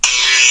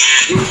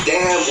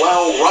damn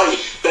well right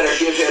better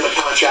give him a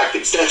contract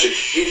extension.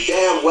 You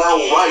damn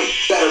well right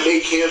better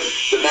make him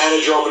the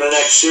manager over the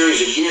next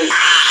series of years.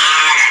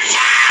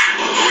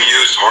 Who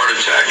used heart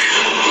attack?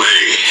 Me.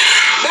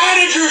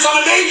 Managers on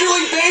a Major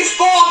League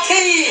Baseball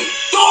team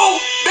don't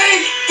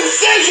make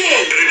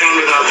decisions. Could have done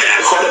without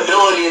that.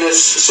 Credibility in this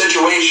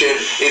situation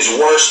is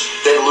worse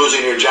than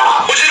losing your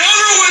job. Was it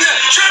over when the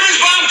Germans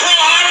bombed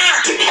Pearl Harbor?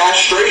 The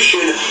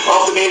castration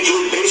of the Major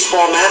League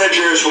Baseball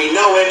managers, we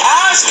know it.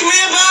 Ask me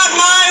about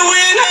my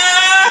winner.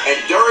 And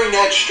during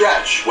that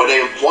stretch, when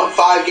they won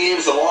 5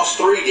 games and lost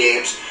 3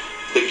 games,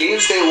 the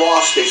games they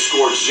lost, they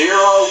scored 0,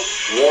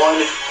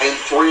 1, and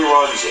 3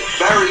 runs. A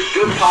very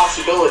good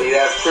possibility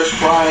that if Chris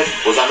Bryant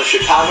was on the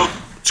Chicago.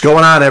 What's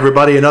going on,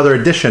 everybody? Another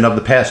edition of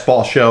the Pass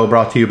Ball Show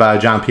brought to you by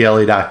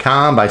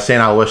JohnPLE.com, by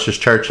St. Aloysius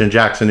Church in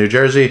Jackson, New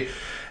Jersey,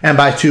 and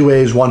by Two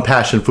Ways, One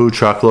Passion Food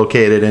Truck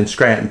located in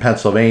Scranton,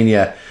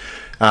 Pennsylvania.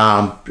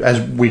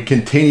 As we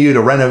continue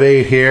to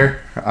renovate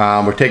here,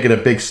 we're taking a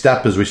big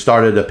step as we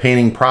started a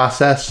painting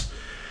process.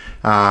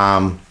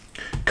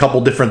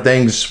 Couple different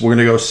things. We're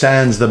going to go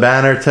sans the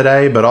banner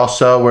today, but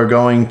also we're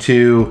going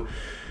to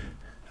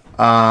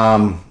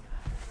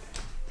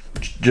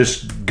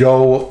just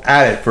go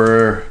at it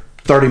for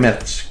 30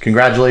 minutes.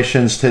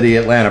 Congratulations to the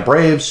Atlanta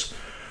Braves,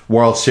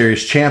 World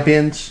Series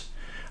champions.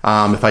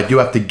 If I do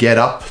have to get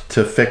up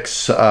to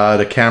fix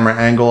the camera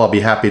angle, I'll be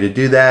happy to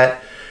do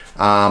that.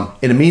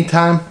 In the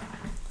meantime,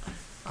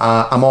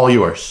 I'm all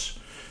yours.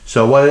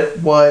 So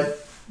what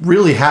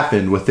really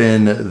happened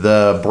within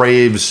the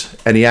Braves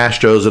and the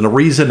Astros, and the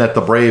reason that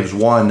the Braves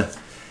won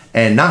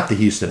and not the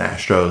Houston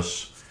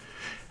Astros,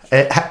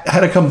 it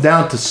had to come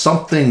down to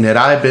something that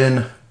I've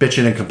been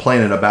bitching and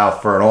complaining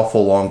about for an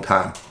awful long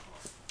time.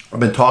 I've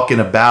been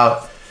talking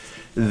about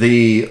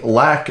the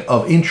lack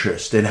of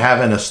interest in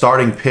having a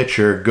starting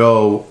pitcher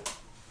go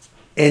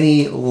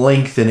any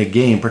length in a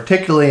game,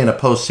 particularly in a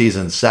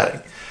postseason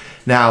setting.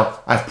 Now,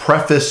 I've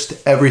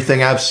prefaced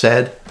everything I've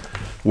said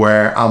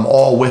where I'm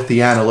all with the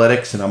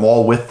analytics and I'm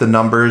all with the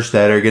numbers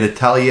that are going to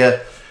tell you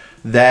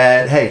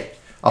that, hey,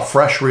 a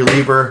fresh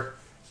reliever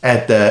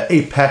at the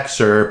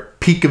apex or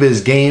peak of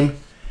his game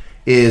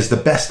is the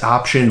best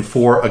option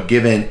for a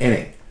given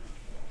inning.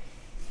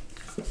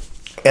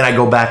 And I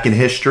go back in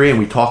history and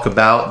we talk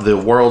about the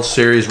World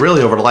Series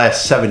really over the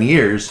last 7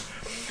 years,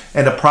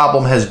 and the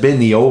problem has been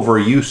the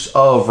overuse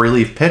of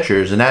relief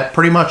pitchers, and that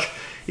pretty much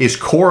is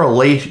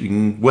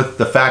correlating with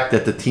the fact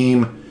that the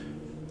team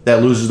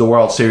that loses the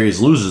World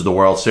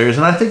Series.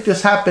 And I think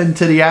this happened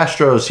to the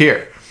Astros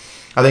here.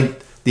 I think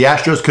the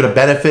Astros could have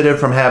benefited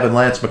from having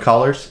Lance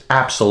McCullers.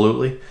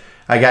 Absolutely.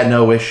 I got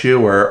no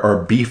issue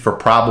or beef or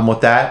problem with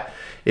that.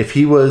 If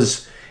he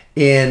was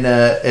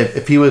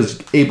if he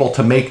was able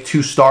to make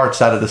 2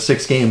 starts out of the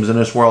 6 games in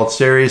this World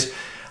Series,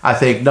 I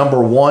think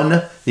number 1,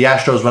 the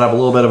Astros would have a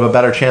little bit of a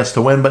better chance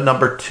to win, but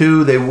number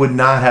 2, they would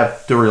not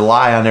have to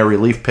rely on their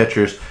relief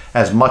pitchers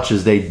as much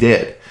as they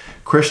did.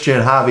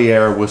 Christian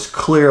Javier was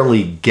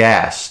clearly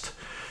gassed,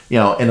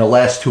 in the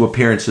last 2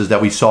 appearances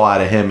that we saw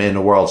out of him in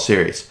the World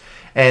Series.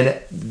 And,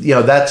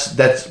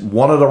 that's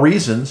one of the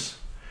reasons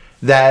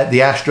that the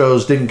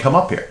Astros didn't come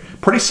up here.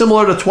 Pretty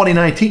similar to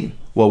 2019.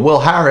 Well, Will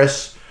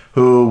Harris,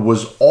 who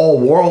was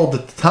all-world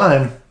at the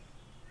time,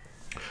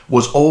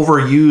 was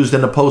overused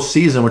in the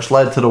postseason, which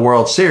led to the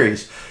World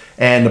Series.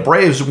 And the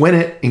Braves win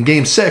it in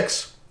Game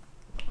 6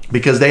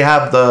 because they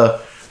have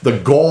the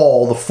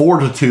gall, the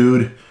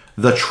fortitude,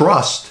 the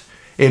trust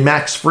in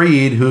Max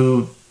Fried,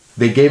 who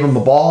they gave him the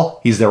ball.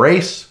 He's their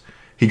ace.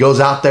 He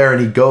goes out there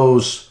and he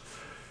goes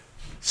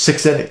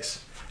 6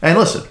 innings. And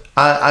listen,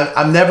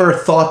 I've never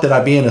thought that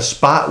I'd be in a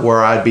spot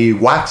where I'd be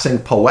waxing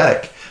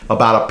poetic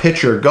about a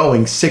pitcher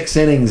going 6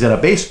 innings in a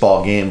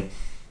baseball game.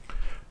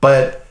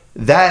 But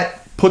that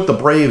put the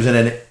Braves in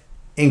an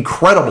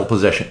incredible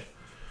position.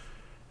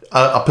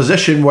 A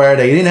position where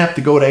they didn't have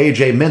to go to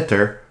A.J.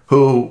 Minter,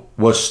 who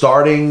was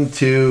starting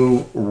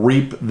to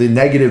reap the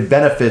negative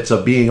benefits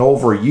of being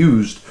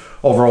overused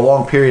over a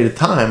long period of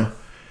time.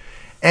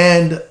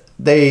 And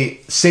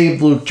they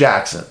saved Luke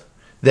Jackson.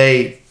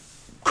 They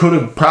could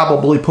have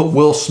probably put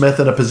Will Smith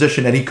in a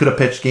position that he could have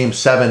pitched Game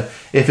 7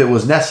 if it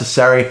was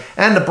necessary.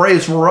 And the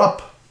Braves were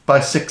up by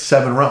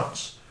 6-7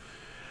 runs.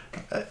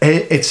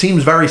 It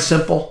seems very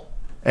simple.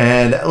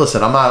 And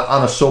listen, I'm not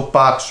on a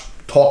soapbox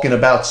talking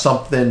about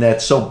something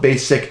that's so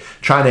basic,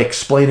 trying to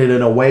explain it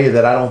in a way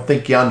that I don't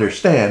think you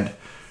understand.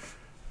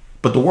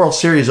 But the World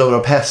Series over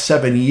the past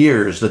 7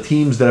 years, the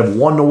teams that have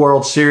won the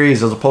World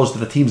Series as opposed to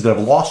the teams that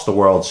have lost the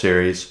World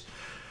Series,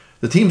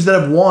 the teams that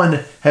have won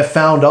have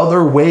found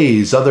other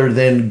ways other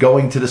than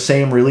going to the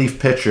same relief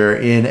pitcher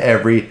in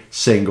every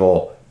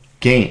single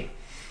game.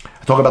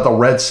 I talk about the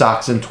Red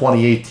Sox in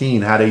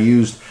 2018, how they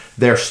used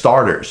their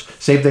starters.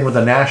 Same thing with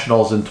the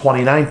Nationals in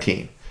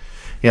 2019.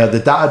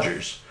 The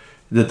Dodgers.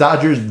 The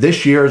Dodgers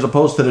this year as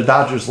opposed to the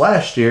Dodgers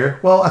last year,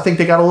 well, I think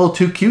they got a little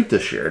too cute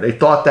this year. They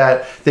thought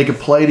that they could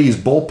play these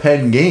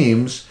bullpen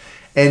games,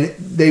 and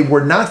they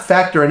were not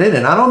factoring in.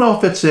 And I don't know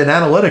if it's an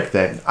analytic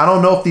thing. I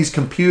don't know if these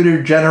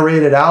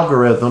computer-generated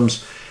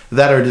algorithms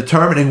that are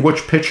determining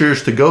which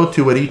pitchers to go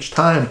to at each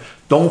time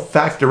don't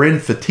factor in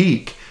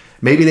fatigue.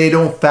 Maybe they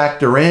don't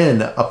factor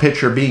in a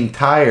pitcher being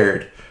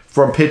tired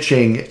from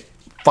pitching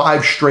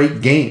 5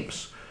 straight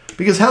games.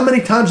 Because how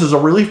many times does a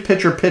relief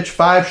pitcher pitch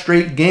 5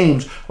 straight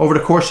games over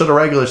the course of the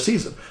regular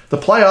season? The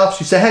playoffs,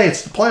 you say, hey,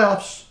 it's the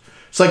playoffs.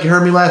 It's like you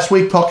heard me last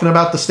week talking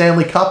about the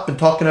Stanley Cup and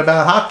talking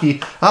about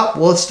hockey. Oh,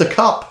 well, it's the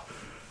Cup.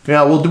 You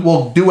know,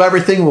 we'll do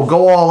everything. We'll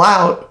go all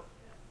out.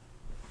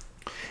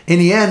 In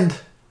the end,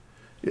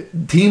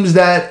 teams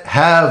that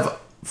have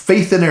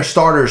faith in their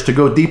starters to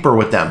go deeper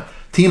with them,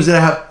 teams that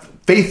have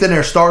faith in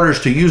their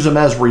starters to use them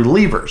as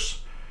relievers,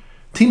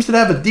 teams that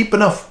have a deep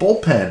enough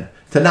bullpen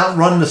to not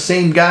run the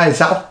same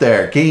guys out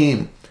there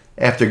game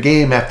after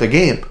game after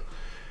game.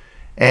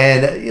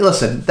 And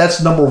listen,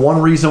 that's number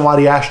one reason why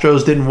the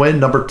Astros didn't win.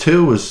 Number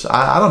two is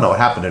I don't know what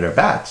happened to their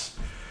bats.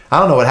 I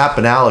don't know what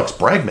happened to Alex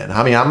Bregman.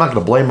 I mean, I'm not going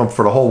to blame him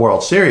for the whole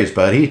World Series,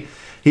 but he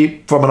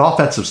from an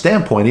offensive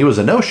standpoint, he was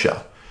a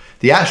no-show.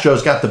 The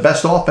Astros got the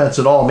best offense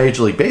in all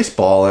Major League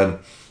Baseball. And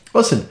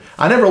listen,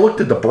 I never looked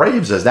at the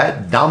Braves as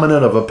that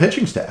dominant of a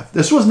pitching staff.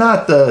 This was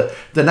not the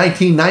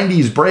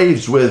 1990s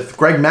Braves with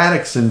Greg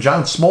Maddux and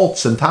John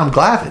Smoltz and Tom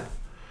Glavine.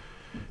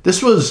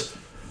 This was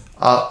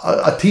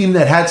a team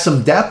that had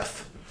some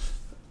depth,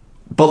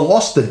 but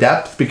lost the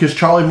depth because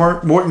Charlie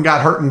Morton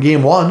got hurt in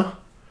Game 1.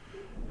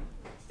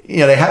 You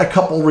know, they had a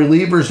couple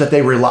relievers that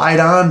they relied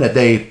on that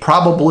they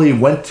probably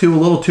went to a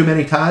little too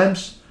many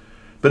times.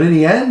 But in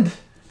the end,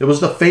 it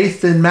was the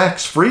faith in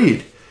Max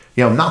Fried.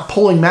 You know, not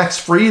pulling Max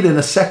Fried in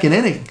the second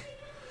inning.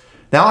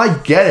 Now, I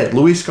get it.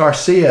 Luis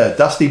Garcia,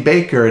 Dusty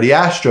Baker, the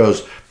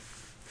Astros.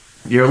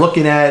 You're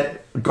looking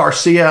at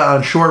Garcia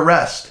on short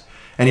rest.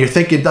 And you're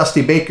thinking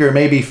Dusty Baker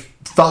maybe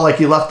felt like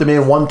he left him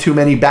in one too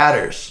many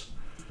batters.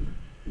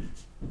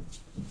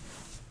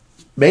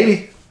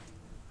 Maybe.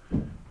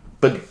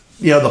 But,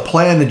 you know, the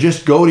plan to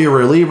just go to your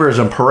relievers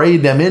and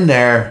parade them in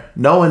there,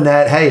 knowing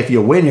that, hey, if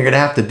you win, you're going to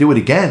have to do it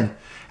again.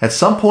 At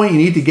some point, you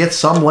need to get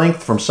some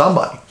length from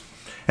somebody.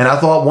 And I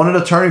thought one of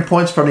the turning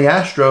points from the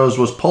Astros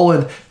was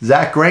pulling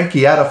Zach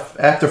Greinke out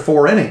after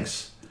 4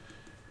 innings.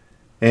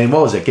 And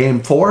what was it,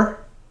 Game 4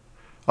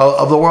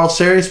 of the World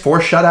Series? 4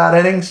 shutout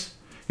innings.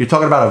 You're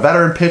talking about a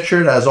veteran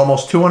pitcher that has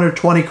almost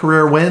 220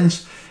 career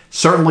wins.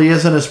 Certainly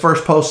isn't his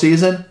first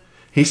postseason.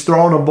 He's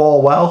throwing the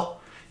ball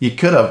well. You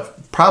could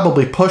have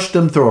probably pushed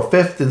him through a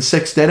 5th and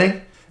 6th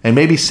inning and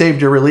maybe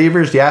saved your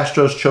relievers. The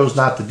Astros chose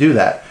not to do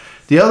that.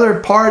 The other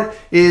part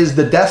is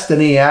the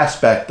destiny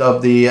aspect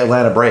of the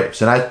Atlanta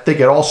Braves. And I think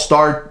it all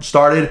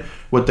started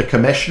with the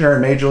commissioner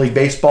in Major League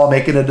Baseball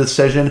making a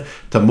decision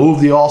to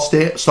move the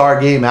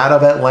All-Star game out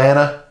of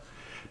Atlanta.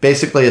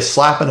 Basically a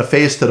slap in the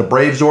face to the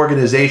Braves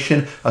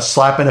organization, a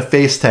slap in the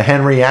face to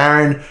Henry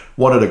Aaron,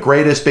 one of the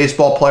greatest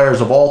baseball players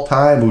of all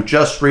time who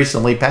just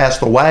recently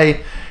passed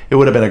away. It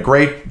would have been a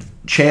great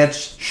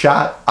chance,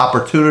 shot,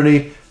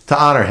 opportunity to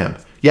honor him.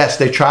 Yes,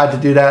 they tried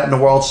to do that in the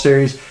World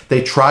Series.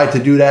 They tried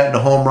to do that in the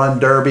Home Run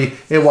Derby.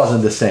 It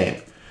wasn't the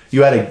same.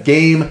 You had a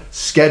game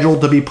scheduled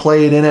to be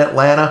played in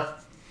Atlanta,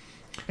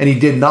 and he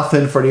did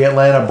nothing for the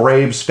Atlanta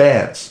Braves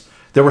fans.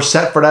 They were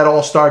set for that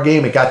All-Star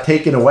game. It got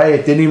taken away.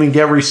 It didn't even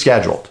get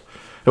rescheduled.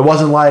 It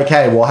wasn't like,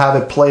 hey, we'll have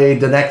it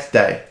played the next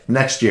day,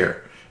 next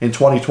year, in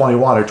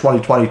 2021 or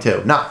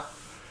 2022. No.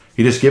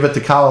 You just give it to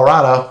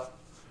Colorado.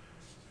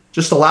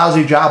 Just a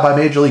lousy job by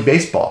Major League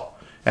Baseball.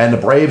 And the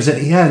Braves,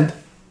 in the end,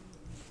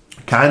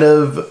 kind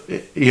of,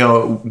 you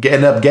know,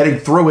 end up getting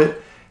through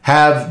it,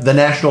 have the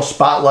national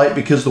spotlight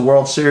because the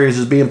World Series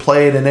is being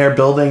played in their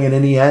building, and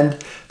in the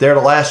end, they're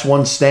the last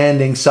one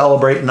standing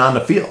celebrating on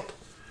the field.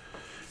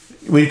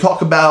 When you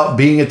talk about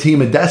being a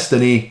team of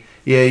destiny,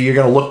 you're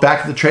going to look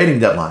back at the trading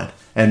deadline.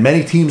 And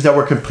many teams that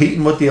were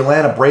competing with the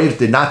Atlanta Braves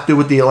did not do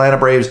what the Atlanta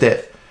Braves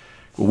did.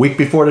 A week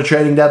before the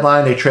trading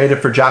deadline, they traded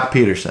for Jock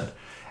Peterson.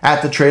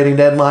 At the trading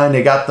deadline,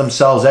 they got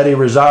themselves Eddie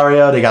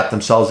Rosario, they got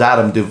themselves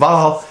Adam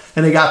Duvall,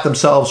 and they got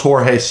themselves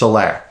Jorge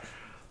Soler.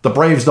 The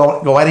Braves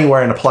don't go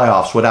anywhere in the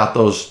playoffs without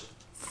those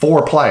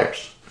 4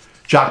 players.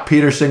 Jock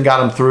Peterson got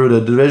them through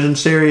the division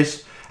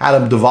series.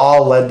 Adam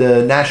Duvall led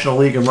the National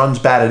League in runs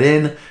batted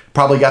in.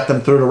 Probably got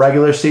them through the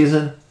regular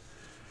season.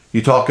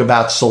 You talk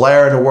about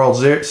Soler in the World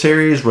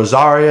Series,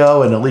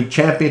 Rosario in the League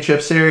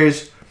Championship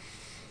Series.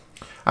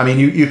 I mean,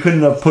 you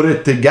couldn't have put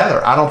it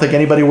together. I don't think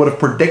anybody would have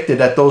predicted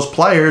that those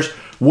players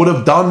would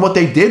have done what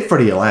they did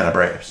for the Atlanta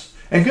Braves.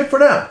 And good for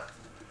them.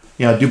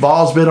 You know,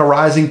 Duvall's been a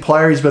rising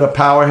player. He's been a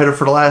power hitter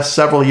for the last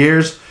several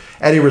years.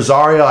 Eddie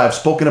Rosario, I've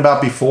spoken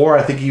about before.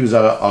 I think he was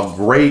a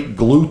great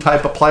glue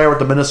type of player with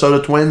the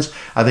Minnesota Twins.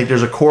 I think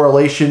there's a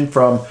correlation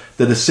from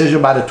the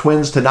decision by the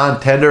Twins to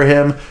non-tender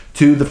him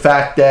to the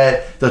fact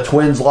that the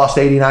Twins lost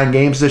 89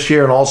 games this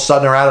year and all of a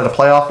sudden they're out of the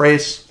playoff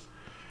race.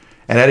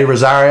 And Eddie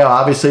Rosario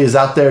obviously is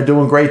out there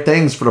doing great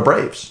things for the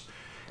Braves.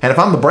 And if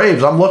I'm the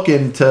Braves, I'm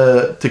looking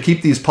to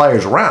keep these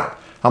players around.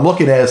 I'm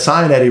looking to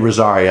sign Eddie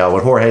Rosario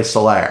and Jorge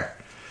Soler.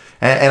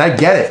 And I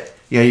get it.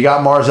 You know, you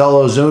got Marcell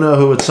Ozuna,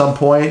 who at some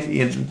point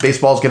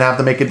baseball's going to have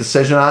to make a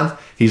decision on.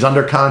 He's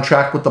under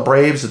contract with the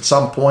Braves. At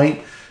some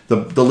point,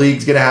 The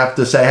league's going to have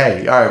to say,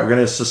 hey, all right, we're going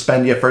to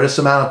suspend you for this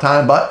amount of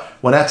time, but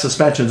when that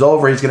suspension's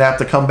over, he's going to have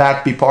to come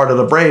back, be part of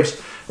the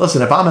Braves.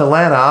 Listen, if I'm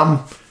Atlanta,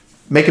 I'm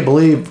making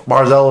believe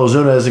Marcell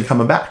Ozuna isn't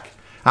coming back.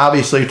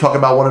 Obviously, you're talking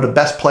about one of the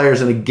best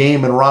players in the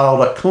game in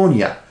Ronald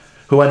Acuna,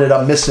 who ended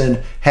up missing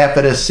half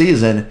of this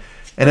season.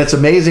 And it's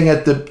amazing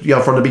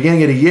from the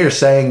beginning of the year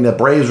saying the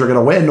Braves were going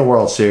to win the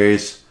World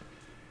Series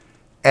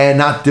and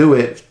not do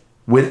it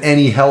with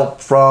any help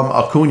from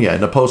Acuna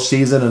in the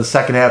postseason and the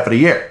second half of the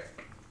year.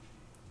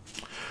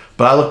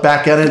 But I look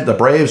back at it, the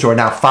Braves, who are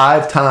now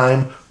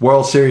 5-time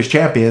World Series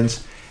champions,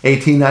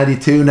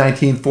 1892,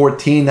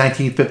 1914,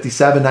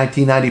 1957,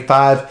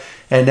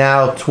 1995, and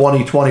now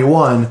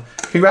 2021.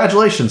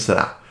 Congratulations to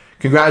them.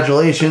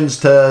 Congratulations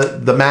to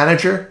the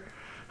manager,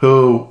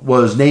 who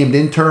was named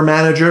interim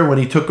manager when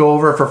he took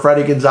over for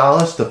Freddie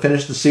Gonzalez to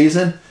finish the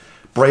season.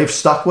 Braves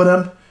stuck with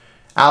him.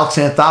 Alex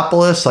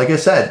Anthopoulos, like I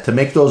said, to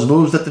make those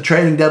moves at the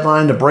trading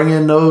deadline to bring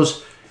in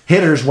those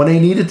hitters when they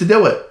needed to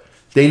do it.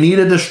 They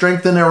needed to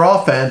strengthen their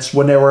offense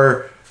when they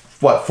were,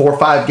 4 or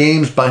 5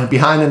 games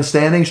behind in the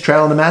standings,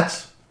 trailing the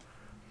Mets.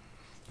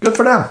 Good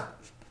for them.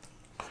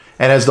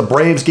 And as the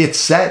Braves get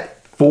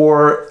set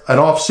for an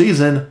off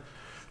season,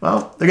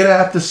 well, they're going to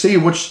have to see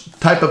which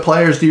type of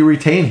players do you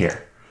retain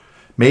here.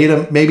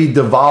 Maybe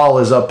Duvall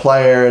is a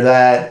player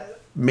that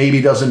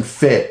maybe doesn't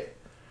fit,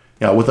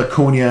 with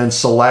Acuna and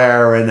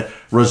Soler and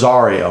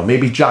Rosario.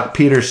 Maybe Jock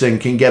Peterson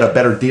can get a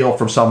better deal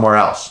from somewhere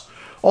else.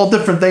 All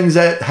different things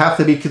that have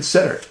to be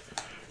considered.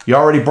 You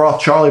already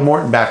brought Charlie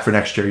Morton back for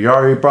next year. You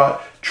already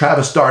brought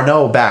Travis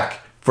d'Arnaud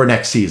back for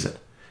next season.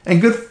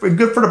 And good for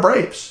the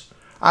Braves.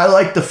 I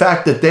like the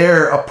fact that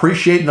they're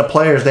appreciating the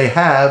players they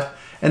have,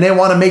 and they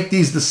want to make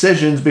these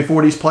decisions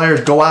before these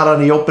players go out on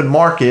the open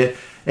market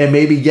and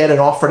maybe get an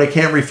offer they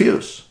can't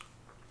refuse.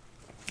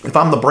 If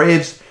I'm the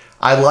Braves,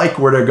 I like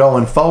where they're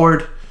going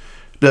forward.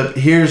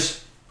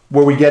 Here's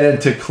where we get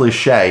into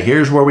cliche.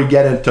 Here's where we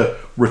get into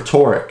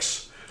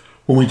rhetorics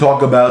when we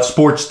talk about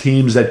sports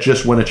teams that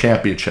just win a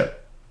championship.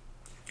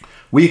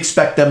 We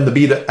expect them to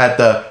be at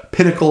the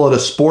pinnacle of the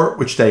sport,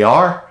 which they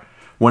are,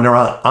 when they're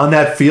on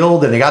that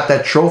field and they got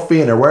that trophy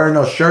and they're wearing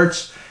those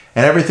shirts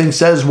and everything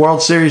says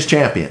World Series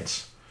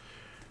champions.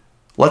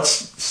 Let's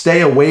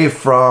stay away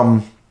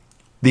from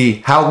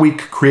the how we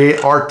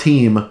create our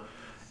team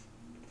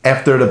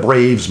after the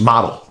Braves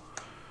model.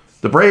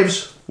 The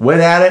Braves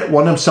went at it,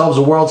 won themselves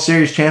a World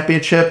Series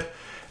championship.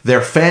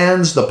 Their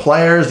fans, the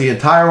players, the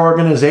entire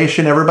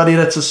organization, everybody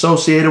that's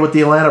associated with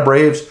the Atlanta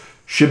Braves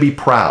should be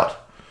proud.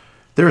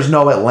 There's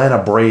no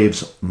Atlanta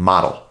Braves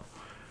model.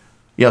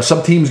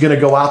 Some team's going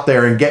to go out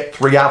there and get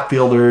 3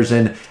 outfielders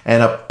and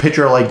a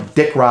pitcher like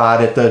Dick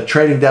Rod at the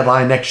trading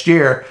deadline next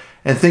year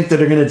and think that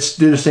they're going to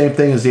do the same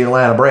thing as the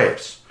Atlanta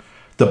Braves.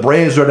 The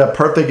Braves are the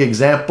perfect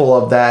example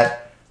of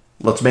that.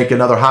 Let's make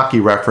another hockey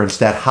reference.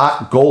 That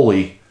hot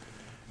goalie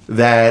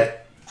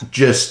that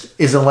just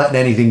isn't letting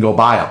anything go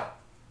by him.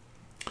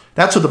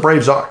 That's what the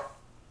Braves are.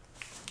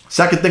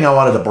 Second thing I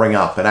wanted to bring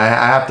up, and I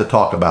have to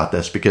talk about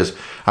this because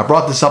I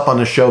brought this up on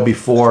the show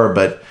before,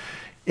 but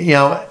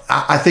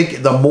I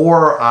think the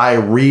more I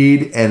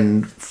read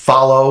and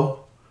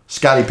follow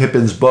Scottie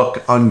Pippen's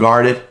book,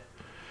 Unguarded,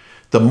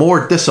 the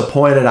more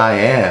disappointed I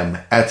am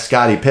at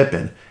Scottie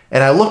Pippen.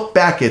 And I look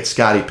back at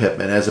Scottie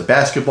Pippen as a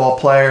basketball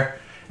player,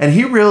 and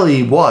he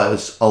really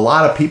was a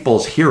lot of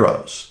people's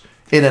heroes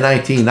in the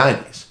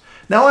 1990s.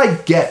 Now I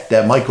get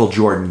that Michael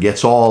Jordan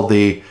gets all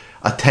the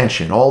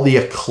attention, all the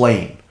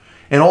acclaim,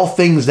 and all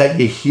things that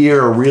you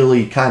hear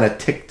really kind of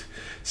ticked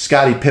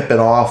Scottie Pippen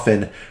off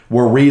and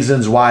were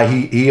reasons why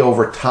he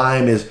over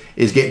time is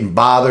getting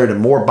bothered and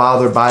more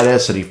bothered by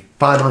this, and he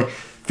finally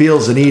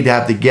feels the need to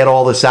have to get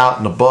all this out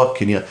in the book.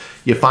 And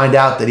you find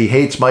out that he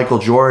hates Michael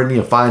Jordan.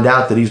 You find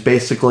out that he's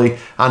basically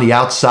on the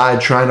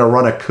outside trying to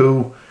run a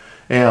coup,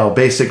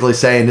 basically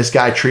saying this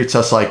guy treats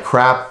us like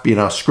crap,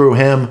 screw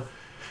him.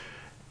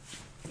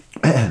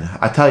 Man,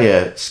 I tell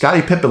you,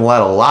 Scottie Pippen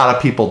let a lot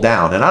of people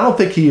down, and I don't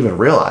think he even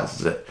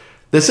realizes it.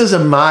 This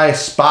isn't my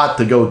spot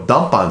to go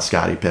dump on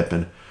Scottie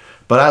Pippen,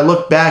 but I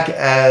look back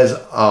as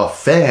a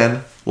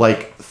fan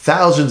like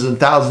thousands and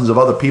thousands of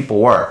other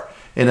people were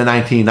in the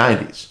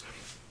 1990s.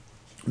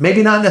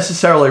 Maybe not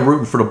necessarily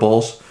rooting for the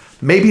Bulls,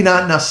 maybe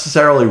not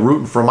necessarily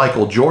rooting for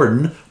Michael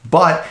Jordan,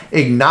 but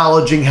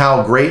acknowledging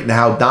how great and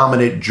how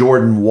dominant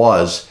Jordan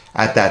was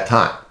at that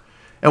time.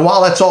 And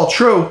while that's all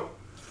true,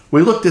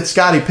 we looked at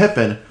Scottie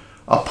Pippen,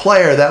 a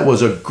player that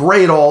was a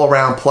great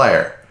all-around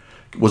player,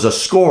 was a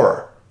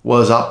scorer,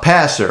 was a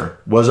passer,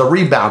 was a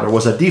rebounder,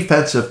 was a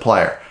defensive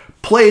player,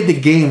 played the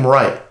game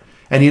right.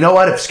 And you know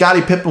what? If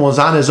Scottie Pippen was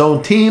on his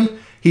own team,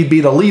 he'd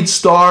be the lead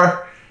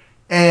star,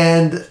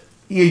 and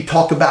you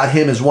talk about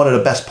him as one of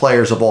the best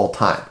players of all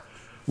time.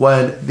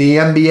 When the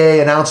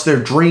NBA announced their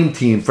dream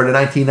team for the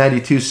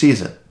 1992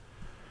 season,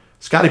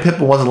 Scottie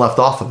Pippen wasn't left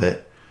off of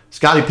it.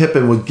 Scottie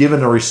Pippen was given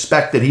the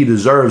respect that he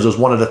deserves as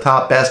one of the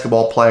top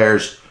basketball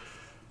players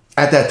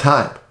at that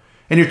time.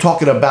 And you're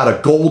talking about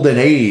a golden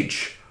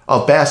age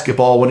of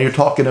basketball when you're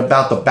talking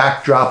about the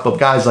backdrop of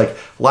guys like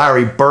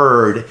Larry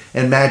Bird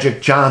and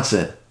Magic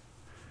Johnson.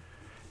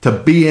 to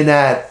be in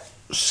that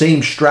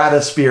same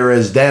stratosphere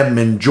as them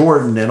and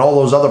Jordan and all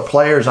those other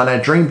players on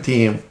that dream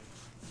team,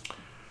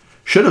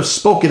 should have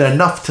spoken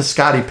enough to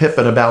Scottie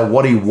Pippen about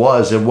what he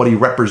was and what he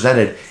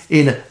represented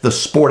in the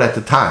sport at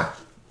the time.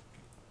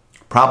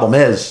 Problem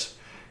is,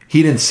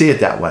 he didn't see it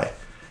that way.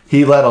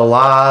 He let a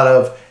lot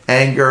of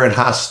anger and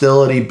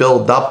hostility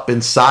build up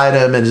inside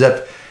him,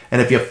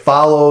 and if you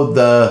followed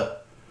the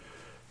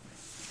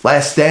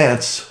Last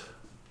Dance,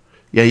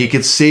 yeah, you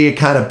could see it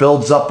kind of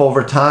builds up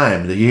over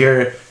time. You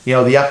hear,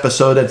 the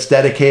episode that's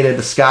dedicated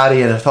to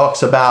Scottie, and it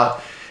talks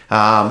about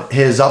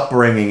his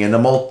upbringing and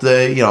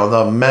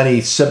the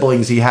many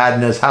siblings he had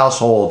in his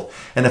household,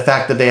 and the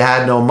fact that they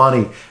had no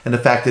money, and the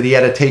fact that he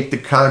had to take the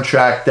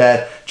contract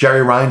that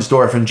Jerry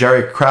Reinsdorf and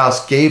Jerry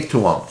Krause gave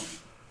to him,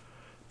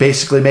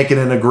 basically making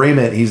an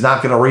agreement he's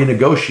not going to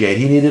renegotiate.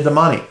 He needed the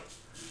money,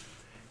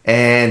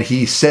 and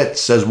he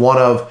sits as one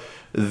of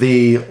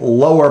the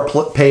lower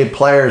paid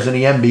players in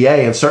the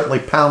NBA, and certainly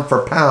pound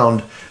for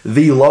pound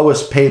the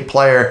lowest paid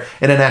player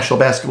in the National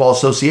Basketball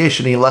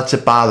Association. He lets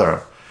it bother him,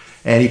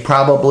 and he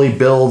probably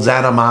builds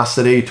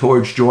animosity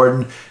towards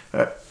Jordan.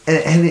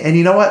 And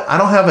you know what? I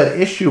don't have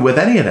an issue with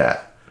any of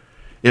that.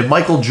 If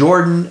Michael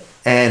Jordan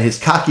and his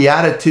cocky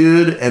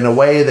attitude and the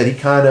way that he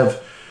kind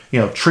of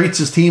treats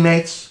his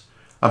teammates,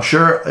 I'm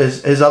sure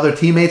his other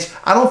teammates,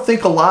 I don't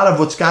think a lot of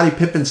what Scottie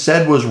Pippen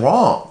said was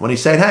wrong when he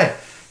said, hey,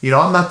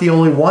 I'm not the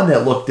only one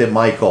that looked at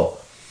Michael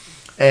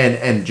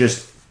and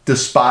just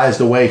despised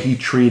the way he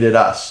treated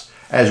us,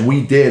 as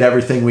we did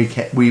everything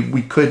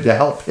we could to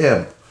help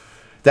him.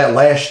 That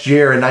last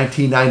year in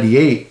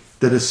 1998,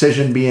 the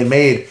decision being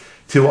made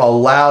to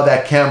allow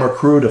that camera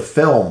crew to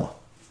film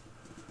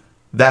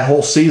that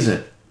whole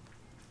season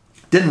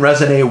didn't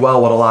resonate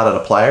well with a lot of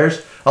the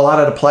players. A lot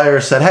of the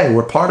players said, hey,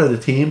 we're part of the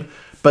team,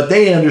 but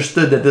they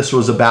understood that this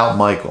was about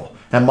Michael,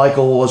 and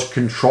Michael was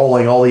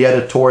controlling all the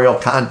editorial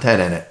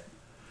content in it.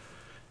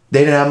 They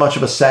didn't have much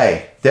of a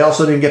say. They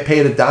also didn't get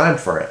paid a dime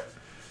for it.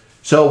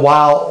 So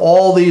while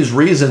all these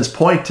reasons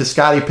point to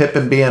Scottie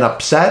Pippen being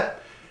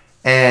upset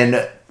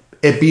and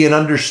it being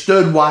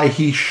understood why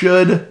he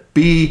should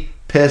be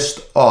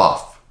pissed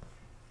off,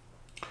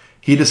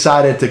 he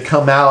decided to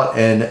come out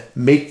and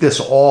make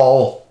this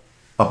all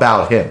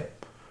about him.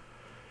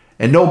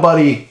 And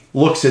nobody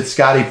looks at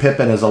Scottie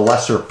Pippen as a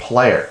lesser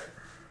player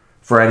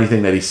for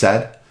anything that he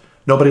said.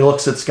 Nobody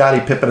looks at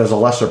Scottie Pippen as a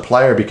lesser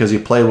player because he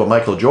played with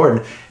Michael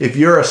Jordan. If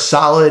you're a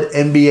solid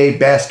NBA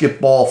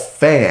basketball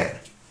fan,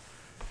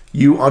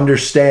 you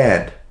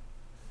understand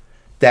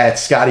that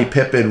Scottie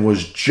Pippen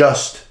was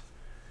just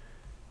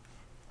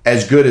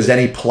as good as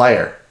any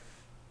player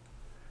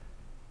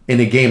in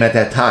the game at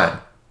that time,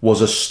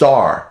 was a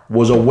star,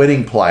 was a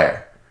winning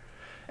player.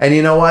 And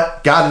you know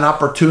what? Got an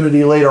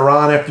opportunity later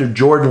on after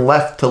Jordan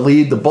left to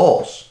lead the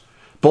Bulls.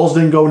 Bulls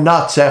didn't go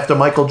nuts after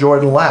Michael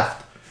Jordan left.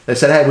 They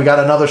said, hey, we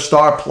got another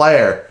star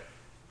player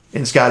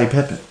in Scottie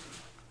Pippen.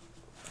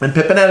 And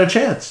Pippen had a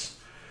chance.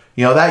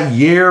 That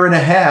year and a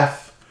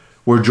half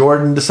where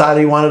Jordan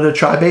decided he wanted to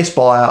try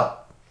baseball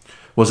out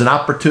was an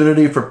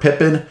opportunity for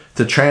Pippen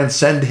to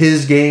transcend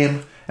his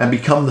game and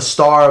become the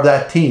star of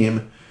that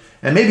team,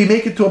 and maybe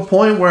make it to a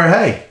point where,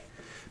 hey,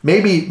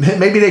 maybe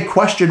they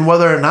question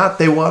whether or not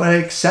they want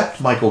to accept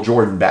Michael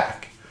Jordan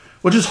back,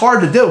 which is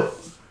hard to do,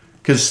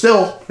 because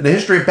still, in the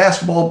history of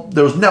basketball,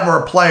 there was never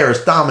a player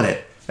as dominant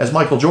as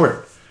Michael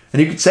Jordan.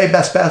 And you could say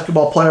best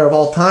basketball player of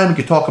all time. You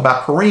could talk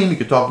about Kareem. You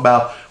could talk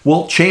about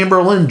Wilt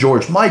Chamberlain,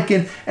 George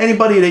Mikan,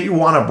 anybody that you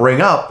want to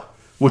bring up,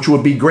 which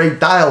would be great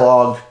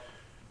dialogue.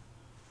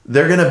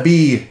 They're going to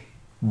be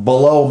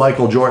below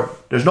Michael Jordan.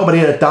 There's nobody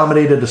that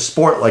dominated the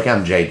sport like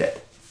MJ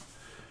did.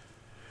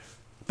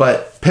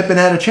 But Pippen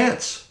had a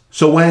chance.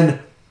 So when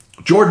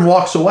Jordan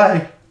walks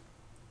away,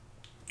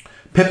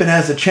 Pippen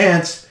has a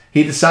chance.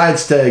 He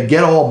decides to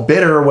get all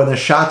bitter when the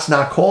shot's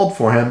not called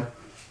for him.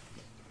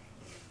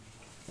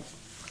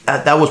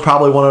 That was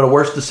probably one of the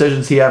worst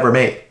decisions he ever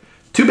made.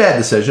 Two bad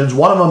decisions.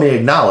 One of them he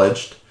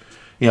acknowledged,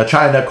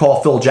 trying to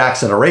call Phil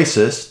Jackson a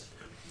racist.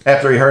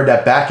 After he heard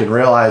that back and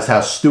realized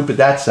how stupid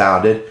that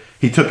sounded,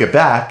 he took it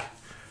back.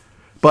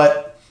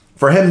 But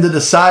for him to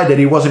decide that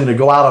he wasn't going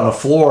to go out on the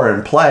floor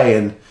and play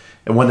and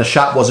when the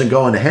shot wasn't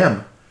going to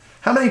him,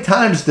 how many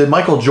times did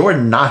Michael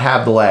Jordan not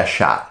have the last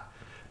shot?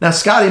 Now,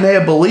 Scottie may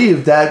have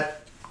believed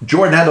that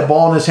Jordan had the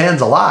ball in his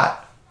hands a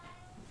lot.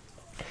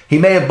 He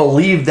may have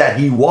believed that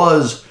he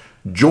was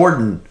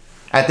Jordan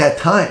at that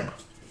time.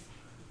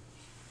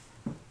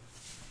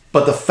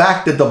 But the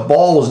fact that the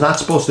ball was not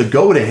supposed to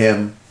go to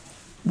him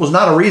was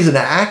not a reason to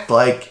act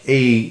like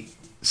a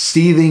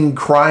seething,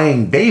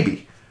 crying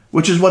baby,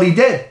 which is what he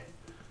did.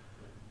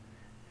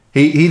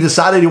 He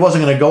decided he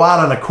wasn't going to go out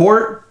on the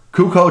court.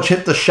 Kukoc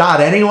hit the shot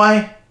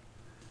anyway.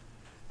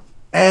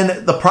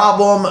 And the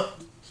problem,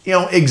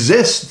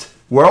 exists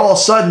where all of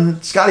a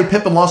sudden Scottie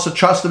Pippen lost the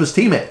trust of his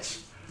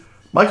teammates.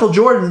 Michael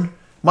Jordan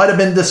might have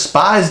been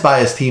despised by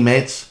his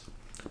teammates,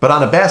 but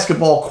on a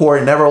basketball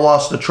court never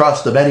lost the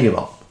trust of any of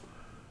them.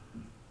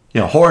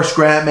 Horace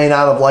Grant may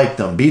not have liked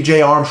him.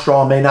 B.J.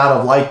 Armstrong may not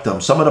have liked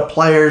him. Some of the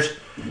players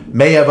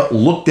may have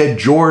looked at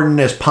Jordan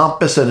as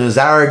pompous and as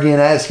arrogant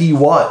as he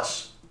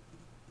was.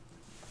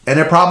 And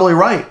they're probably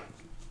right.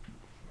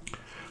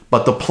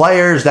 But the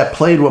players that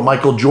played with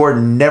Michael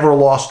Jordan never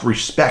lost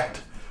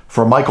respect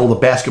for Michael, the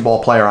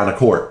basketball player on the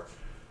court.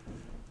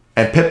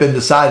 And Pippen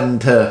deciding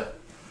to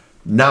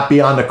not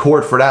be on the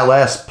court for that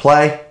last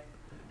play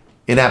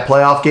in that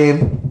playoff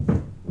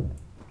game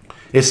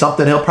is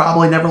something he'll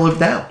probably never live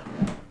down.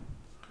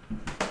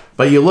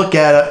 But you look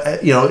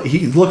at it,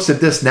 he looks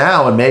at this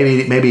now, and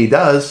maybe he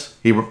does.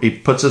 He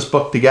puts this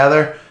book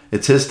together.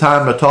 It's his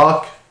time to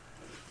talk.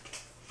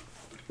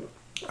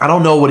 I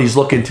don't know what he's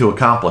looking to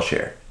accomplish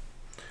here.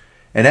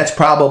 And that's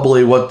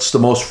probably what's the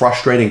most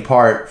frustrating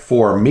part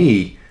for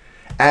me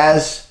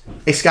as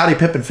a Scottie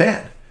Pippen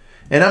fan.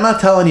 And I'm not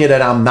telling you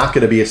that I'm not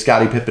going to be a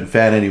Scottie Pippen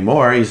fan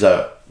anymore. He's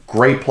a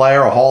great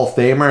player, a Hall of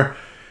Famer,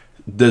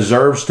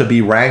 deserves to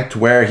be ranked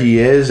where he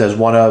is as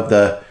one of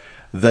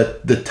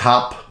the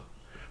top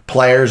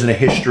players in the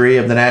history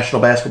of the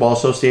National Basketball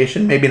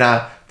Association. Maybe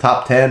not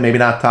top 10, maybe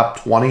not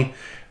top 20,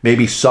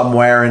 maybe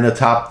somewhere in the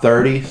top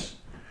 30s,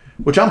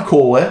 which I'm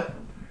cool with.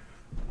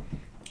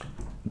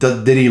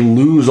 Did he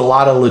lose a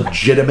lot of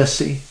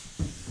legitimacy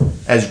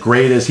as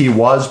great as he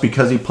was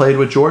because he played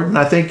with Jordan?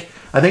 I think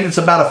it's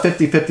about a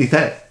 50-50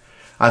 thing.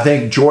 I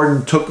think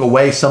Jordan took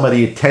away some of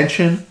the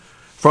attention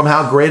from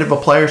how great of a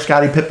player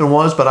Scottie Pippen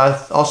was, but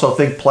I also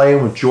think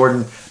playing with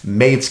Jordan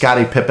made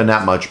Scottie Pippen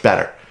that much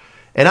better.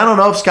 And I don't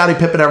know if Scottie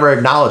Pippen ever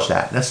acknowledged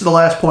that. And this is the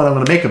last point I'm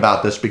going to make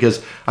about this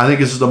because I think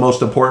this is the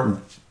most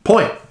important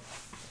point.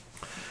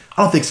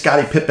 I don't think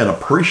Scottie Pippen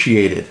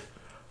appreciated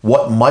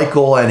what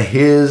Michael and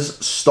his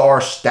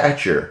star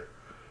stature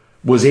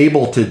was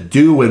able to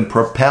do and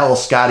propel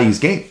Scottie's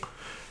game.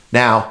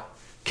 Now,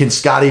 can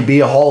Scottie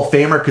be a Hall of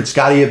Famer? Could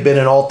Scottie have been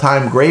an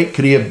all-time great?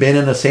 Could he have been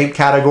in the same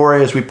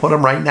category as we put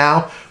him right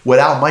now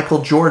without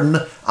Michael Jordan?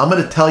 I'm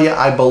going to tell you,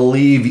 I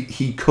believe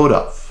he could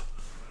have.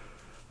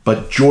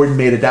 But Jordan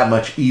made it that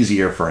much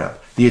easier for him.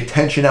 The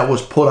attention that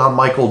was put on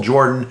Michael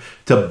Jordan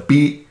to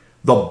beat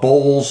the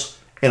Bulls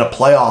in a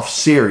playoff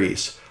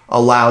series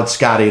allowed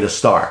Scottie to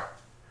star.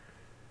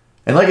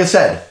 And like I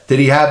said, did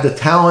he have the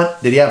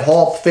talent? Did he have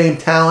Hall of Fame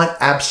talent?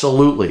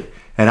 Absolutely.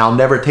 And I'll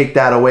never take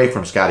that away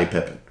from Scottie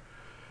Pippen.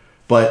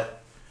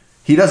 But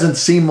he doesn't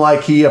seem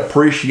like he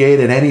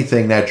appreciated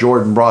anything that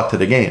Jordan brought to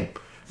the game.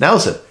 Now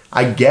listen,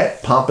 I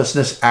get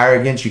pompousness,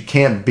 arrogance. You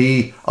can't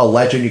be a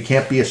legend. You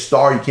can't be a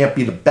star. You can't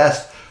be the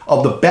best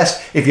of the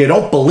best if you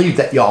don't believe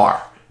that you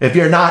are. If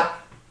you're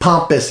not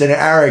pompous and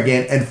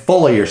arrogant and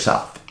full of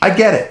yourself. I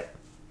get it.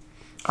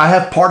 I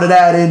have part of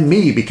that in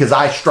me because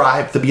I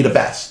strive to be the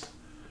best.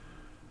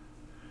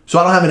 So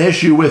I don't have an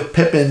issue with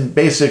Pippen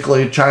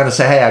basically trying to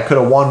say, hey, I could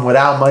have won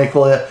without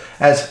Michael.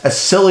 As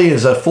silly,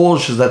 as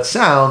foolish as that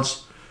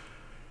sounds,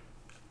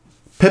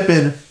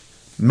 Pippen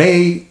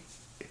may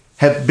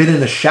have been in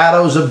the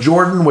shadows of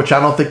Jordan, which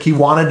I don't think he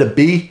wanted to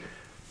be.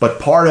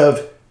 But part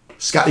of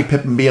Scottie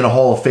Pippen being a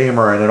Hall of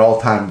Famer and an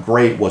all-time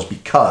great was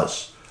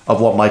because of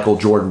what Michael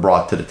Jordan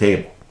brought to the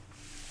table.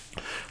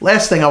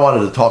 Last thing I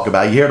wanted to talk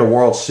about, you hear the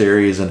World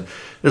Series, and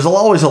there's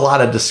always a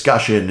lot of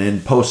discussion in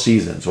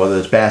postseasons, whether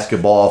it's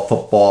basketball,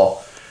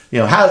 football.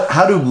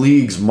 How do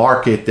leagues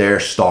market their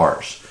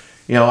stars?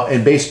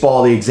 In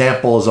baseball, the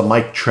example is a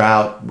Mike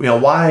Trout.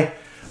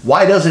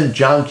 Why doesn't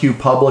John Q.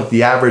 Public,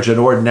 the average and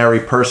ordinary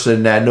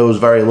person that knows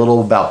very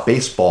little about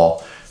baseball,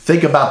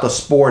 think about the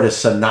sport as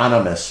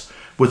synonymous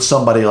with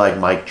somebody like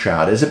Mike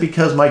Trout? Is it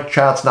because Mike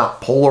Trout's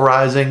not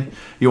polarizing?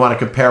 You want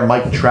to compare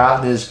Mike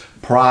Trout in his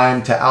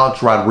prime to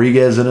Alex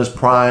Rodriguez in his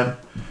prime?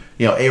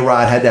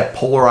 A-Rod had that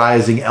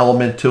polarizing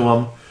element to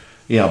him.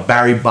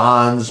 Barry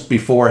Bonds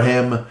before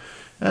him,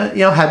 had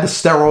the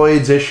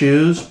steroids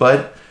issues,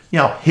 but,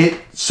 hit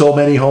so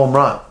many home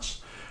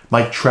runs.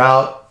 Mike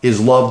Trout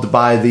is loved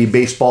by the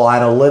baseball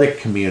analytic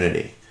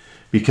community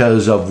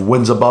because of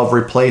wins above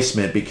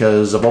replacement,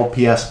 because of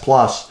OPS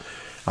plus,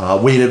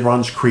 weighted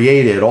runs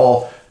created,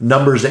 all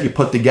numbers that you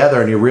put together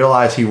and you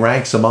realize he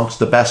ranks amongst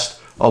the best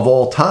of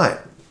all time.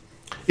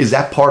 Is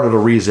that part of the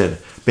reason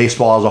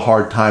baseball has a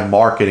hard time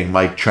marketing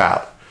Mike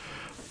Trout?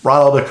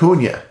 Ronald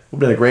Acuna, it would have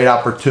been a great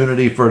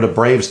opportunity for the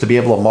Braves to be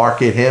able to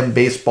market him,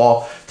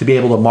 baseball to be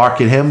able to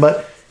market him,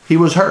 but he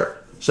was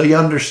hurt. So you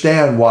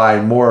understand why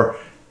more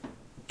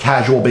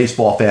casual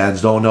baseball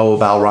fans don't know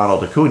about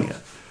Ronald Acuna.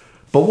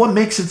 But what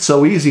makes it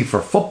so easy for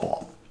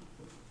football?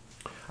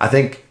 I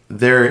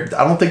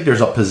don't think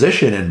there's a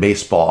position in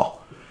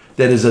baseball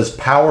that is as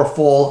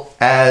powerful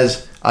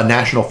as a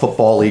National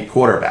Football League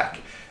quarterback.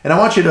 And I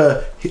want you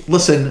to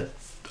listen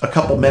a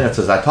couple minutes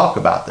as I talk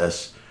about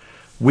this.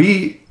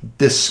 We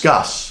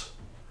discuss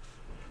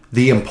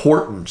the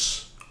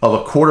importance of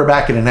a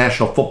quarterback in the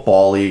National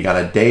Football League on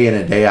a day in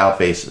and day out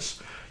basis.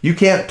 You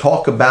can't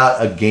talk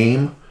about a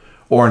game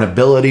or an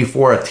ability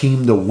for a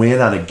team to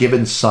win on a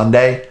given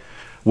Sunday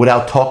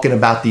without talking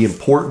about the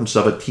importance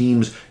of a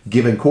team's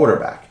given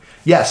quarterback.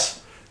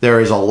 Yes,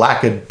 there is a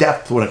lack of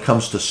depth when it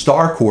comes to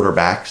star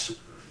quarterbacks,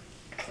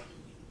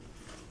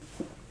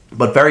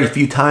 but very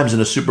few times in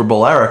the Super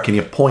Bowl era can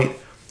you point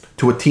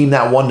to a team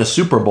that won the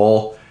Super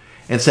Bowl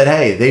and said,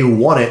 hey, they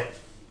won it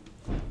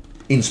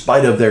in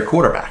spite of their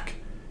quarterback.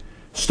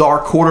 Star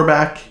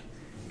quarterback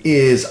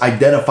is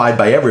identified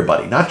by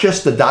everybody, not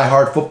just the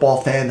diehard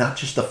football fan, not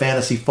just the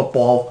fantasy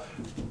football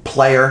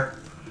player,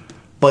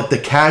 but the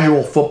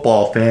casual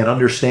football fan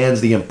understands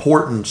the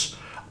importance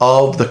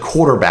of the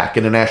quarterback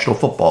in the National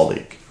Football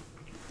League.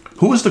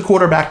 Who is the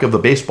quarterback of the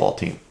baseball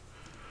team?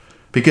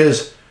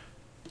 Because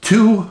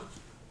two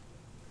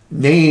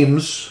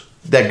names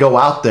that go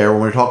out there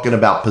when we're talking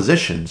about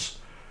positions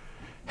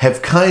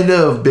have kind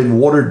of been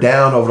watered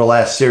down over the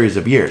last series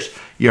of years.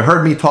 You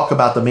heard me talk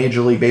about the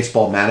Major League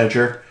Baseball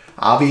manager.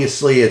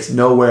 Obviously, it's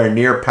nowhere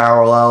near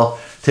parallel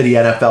to the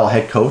NFL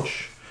head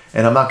coach.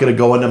 And I'm not going to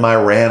go into my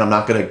rant. I'm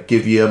not going to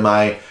give you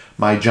my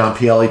John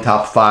Pielli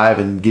top 5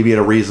 and give you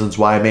the reasons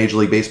why a Major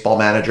League Baseball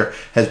manager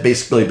has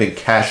basically been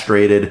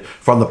castrated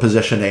from the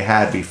position they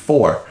had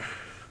before.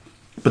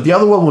 But the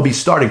other one would be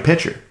starting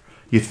pitcher.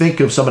 You think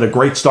of some of the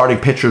great starting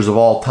pitchers of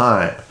all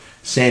time.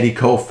 Sandy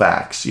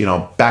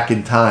Koufax, back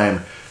in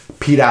time,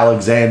 Pete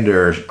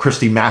Alexander,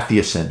 Christy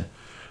Mathewson.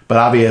 But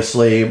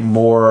obviously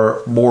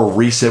more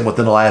recent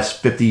within the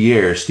last 50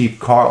 years, Steve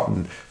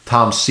Carlton,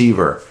 Tom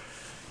Seaver.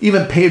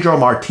 Even Pedro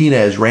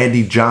Martinez,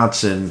 Randy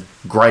Johnson,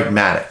 Greg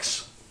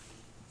Maddux.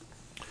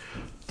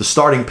 The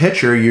starting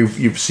pitcher,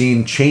 you've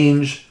seen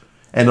change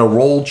and a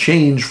role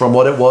change from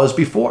what it was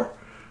before.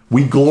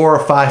 We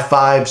glorify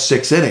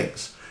 5-6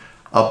 innings.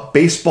 A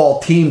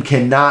baseball team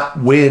cannot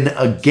win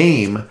a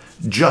game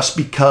just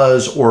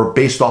because or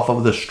based off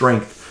of the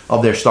strength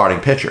of their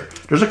starting pitcher.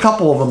 There's a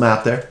couple of them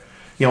out there.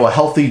 A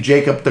healthy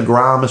Jacob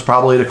deGrom is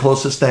probably the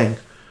closest thing.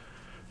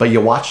 But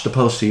you watch the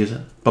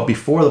postseason. But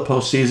before the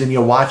postseason,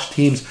 you watch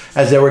teams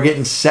as they were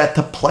getting set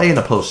to play in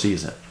the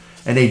postseason.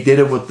 And they did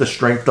it with the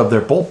strength of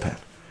their bullpen.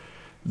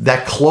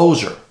 That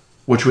closer,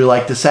 which we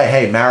like to say,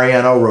 hey,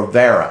 Mariano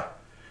Rivera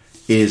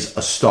is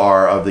a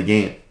star of the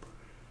game.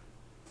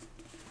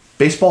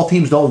 Baseball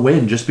teams don't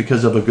win just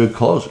because of a good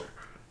closer.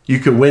 You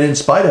could win in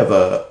spite of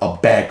a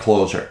bad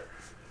closer.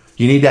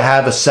 You need to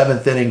have a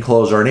 7th inning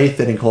closer, an 8th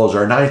inning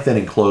closer, a 9th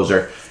inning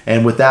closer.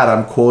 And with that,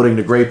 I'm quoting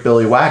the great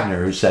Billy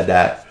Wagner who said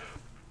that.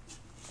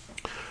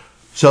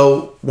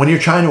 So when you're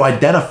trying to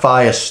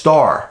identify a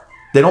star,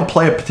 they don't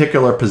play a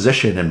particular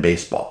position in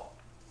baseball.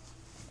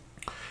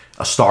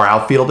 A star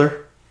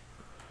outfielder,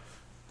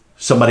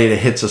 somebody that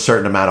hits a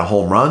certain amount of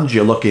home runs.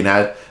 You're looking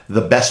at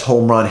the best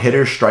home run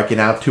hitter striking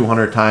out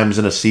 200 times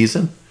in a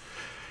season.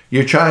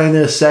 You're trying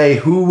to say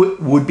who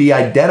would be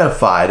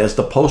identified as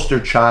the poster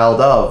child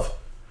of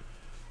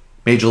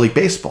Major League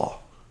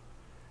Baseball.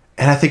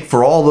 And I think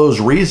for all those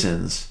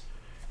reasons,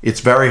 it's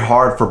very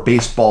hard for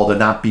baseball to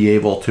not be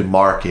able to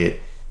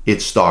market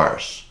its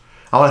stars.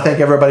 I want to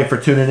thank everybody for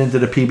tuning into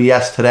the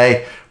PBS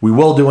today. We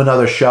will do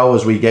another show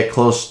as we get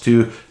close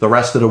to the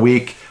rest of the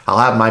week. I'll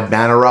have my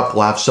banner up.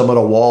 We'll have some of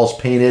the walls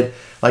painted.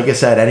 Like I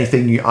said,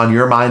 anything on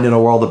your mind in the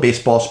world of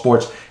baseball,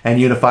 sports,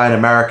 and unifying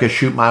America,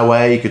 shoot my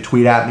way. You could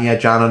tweet at me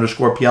at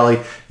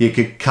John_Pielli. You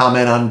could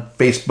comment on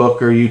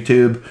Facebook or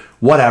YouTube,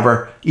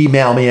 whatever.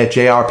 Email me at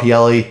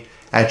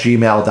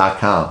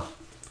jrpielli@gmail.com.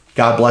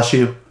 God bless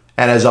you.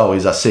 And as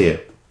always, I'll see you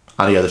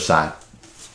on the other side.